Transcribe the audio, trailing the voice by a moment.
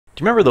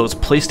you remember those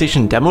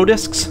PlayStation demo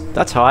discs?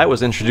 That's how I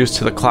was introduced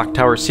to the Clock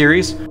Tower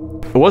series.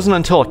 It wasn't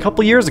until a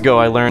couple years ago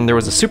I learned there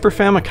was a Super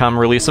Famicom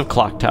release of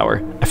Clock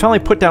Tower. I finally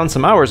put down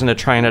some hours into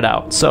trying it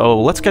out, so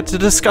let's get to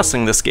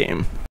discussing this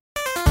game.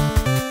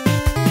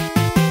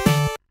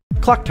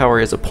 Clock Tower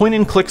is a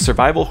point-and-click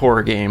survival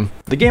horror game.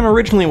 The game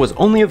originally was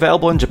only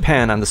available in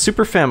Japan on the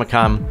Super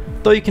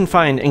Famicom, though you can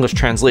find English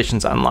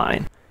translations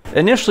online. It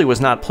initially was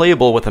not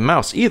playable with a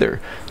mouse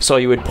either, so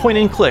you would point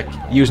and click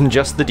using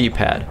just the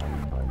D-pad.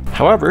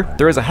 However,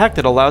 there is a hack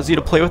that allows you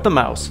to play with the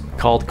mouse,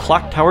 called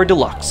Clock Tower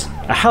Deluxe.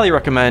 I highly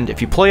recommend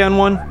if you play on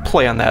one,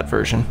 play on that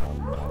version.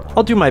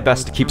 I'll do my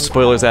best to keep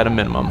spoilers at a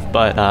minimum,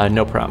 but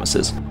no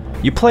promises.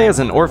 You play as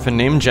an orphan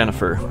named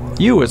Jennifer.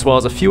 You, as well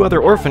as a few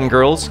other orphan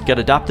girls, get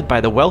adopted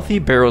by the wealthy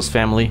Barrows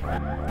family.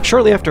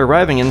 Shortly after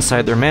arriving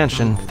inside their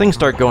mansion, things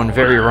start going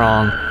very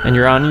wrong, and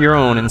you're on your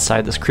own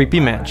inside this creepy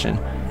mansion.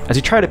 As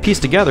you try to piece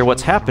together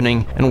what's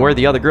happening and where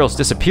the other girls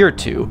disappeared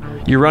to,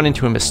 you run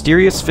into a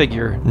mysterious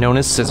figure known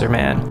as Scissor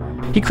Man.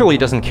 He clearly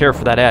doesn't care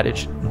for that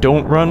adage,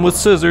 "Don't run with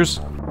scissors."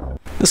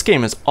 This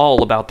game is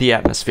all about the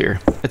atmosphere.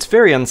 It's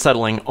very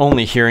unsettling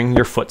only hearing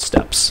your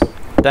footsteps.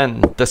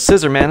 Then, the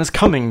Scissor Man is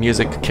coming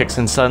music kicks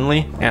in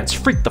suddenly, and it's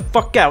freak the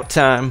fuck out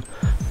time.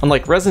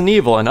 Unlike Resident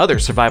Evil and other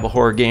survival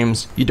horror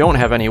games, you don't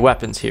have any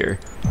weapons here.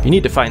 You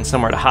need to find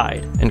somewhere to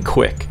hide, and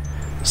quick.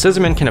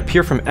 Scissorman can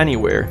appear from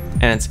anywhere,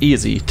 and it's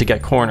easy to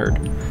get cornered.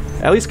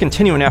 At least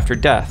continuing after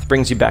death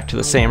brings you back to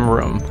the same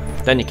room.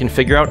 Then you can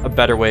figure out a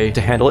better way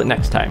to handle it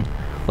next time.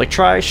 Like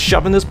try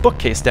shoving this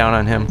bookcase down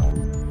on him.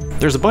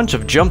 There's a bunch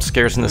of jump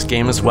scares in this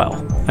game as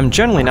well. I'm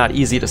generally not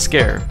easy to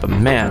scare, but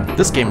man,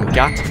 this game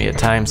got to me at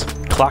times.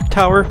 Clock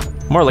Tower?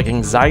 More like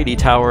Anxiety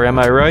Tower, am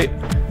I right?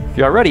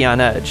 You're already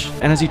on edge,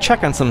 and as you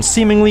check on some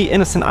seemingly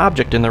innocent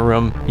object in the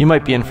room, you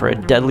might be in for a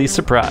deadly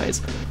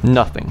surprise.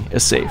 Nothing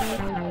is safe.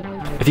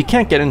 If you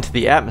can't get into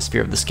the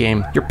atmosphere of this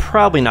game, you're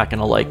probably not going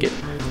to like it.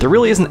 There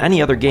really isn't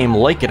any other game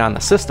like it on the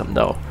system,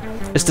 though.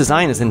 Its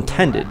design is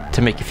intended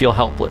to make you feel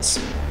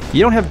helpless.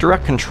 You don't have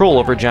direct control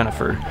over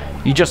Jennifer.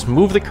 You just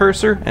move the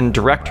cursor and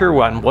direct her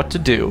on what to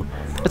do.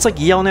 It's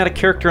like yelling at a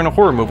character in a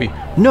horror movie,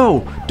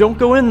 "No, don't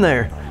go in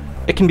there!"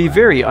 It can be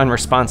very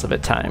unresponsive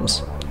at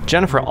times.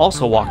 Jennifer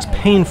also walks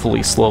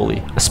painfully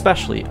slowly,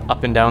 especially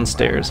up and down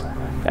stairs.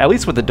 At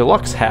least with the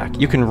Deluxe hack,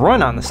 you can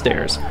run on the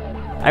stairs.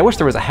 I wish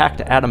there was a hack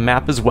to add a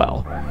map as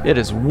well. It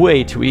is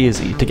way too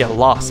easy to get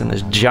lost in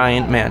this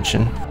giant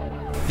mansion.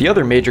 The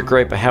other major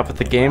gripe I have with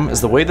the game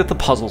is the way that the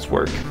puzzles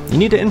work. You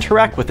need to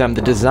interact with them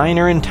the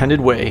designer intended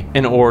way,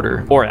 in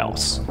order, or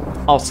else.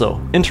 Also,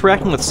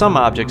 interacting with some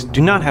objects do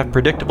not have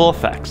predictable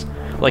effects,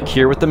 like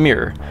here with the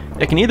mirror.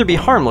 It can either be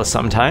harmless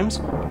sometimes,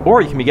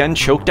 or you can be getting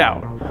choked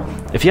out.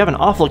 If you have an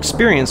awful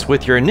experience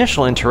with your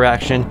initial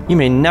interaction, you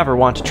may never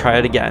want to try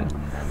it again.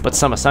 But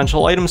some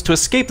essential items to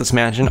escape this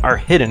mansion are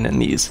hidden in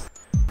these.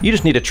 You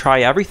just need to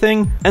try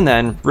everything, and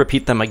then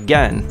repeat them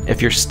again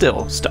if you're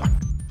still stuck.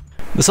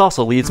 This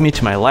also leads me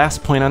to my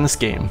last point on this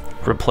game,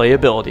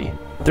 replayability.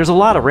 There's a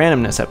lot of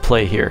randomness at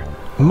play here,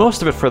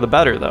 most of it for the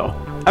better though.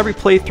 Every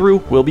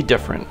playthrough will be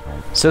different.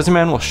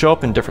 Scissorman will show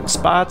up in different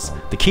spots,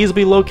 the keys will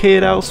be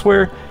located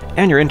elsewhere,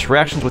 and your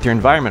interactions with your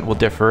environment will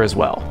differ as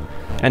well.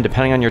 And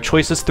depending on your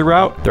choices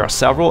throughout, there are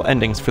several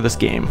endings for this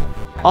game.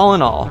 All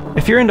in all,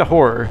 if you're into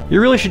horror, you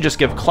really should just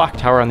give Clock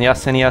Tower on the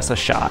SNES a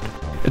shot.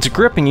 It's a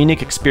gripping,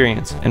 unique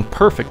experience, and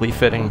perfectly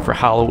fitting for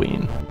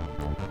Halloween.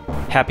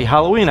 Happy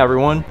Halloween,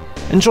 everyone!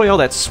 Enjoy all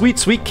that sweet,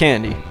 sweet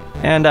candy.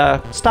 And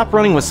stop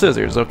running with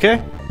scissors,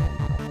 okay?